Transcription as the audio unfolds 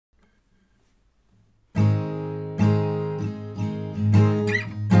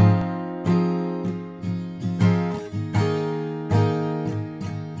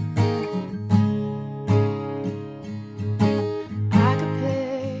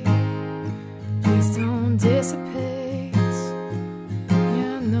dissipates.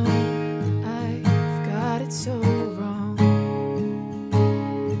 Yeah, I know I've got it so wrong.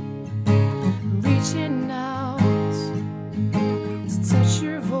 Reaching out to touch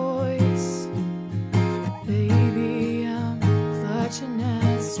your voice, baby, I'm clutching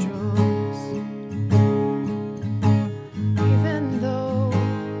at straws. Even though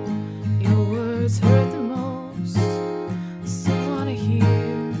your words hurt the most, I still wanna hear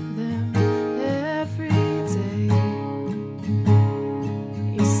them every day.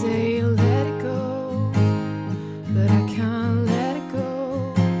 You say you let it go, but I can't let it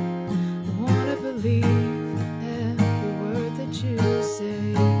go. I wanna believe every word that you say,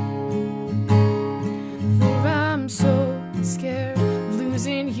 for I'm so scared of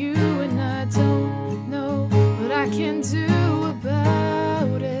losing you, and I don't know what I can do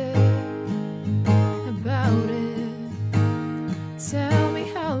about it. Tell me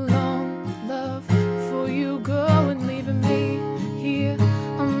how long, love, before you go and leaving me here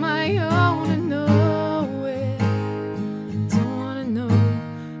on my own. I know it. Don't wanna know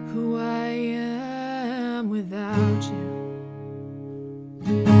who I am without you.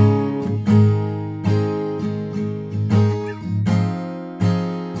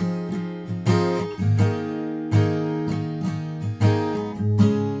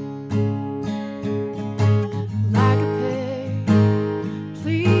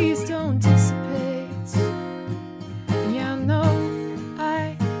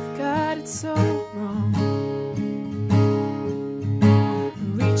 So wrong.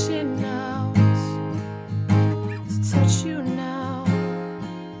 I'm reaching out to touch you now,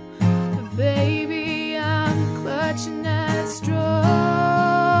 but baby, I'm clutching at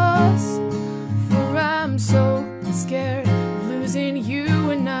straws, for I'm so scared of losing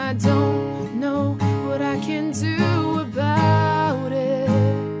you, and I don't know what I can do about it.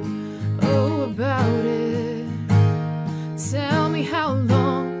 Oh, about it. Tell me how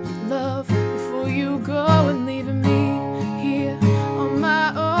long, love, before you go and leaving me here on my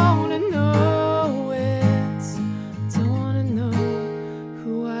own. I know it. Don't wanna know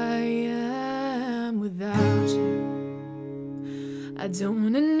who I am without you. I don't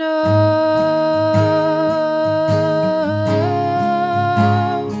wanna know.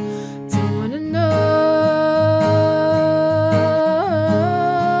 Don't wanna know.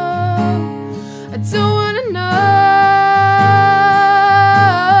 I don't wanna know.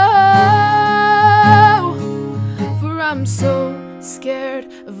 I'm so scared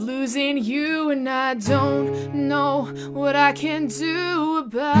of losing you, and I don't know what I can do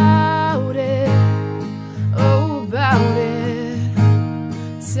about it. Oh, about it.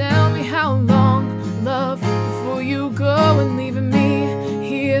 Tell me how long, love, before you go and leaving me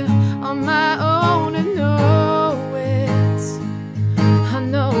here on my own. I know it. I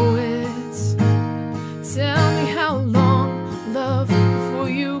know it. Tell me how long, love, before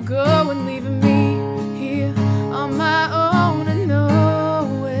you go and leaving me here on my own. I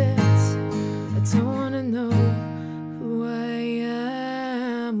know it. I don't wanna know who I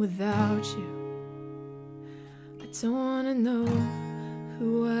am without you. I don't wanna know who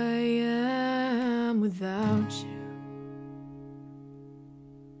I am without you.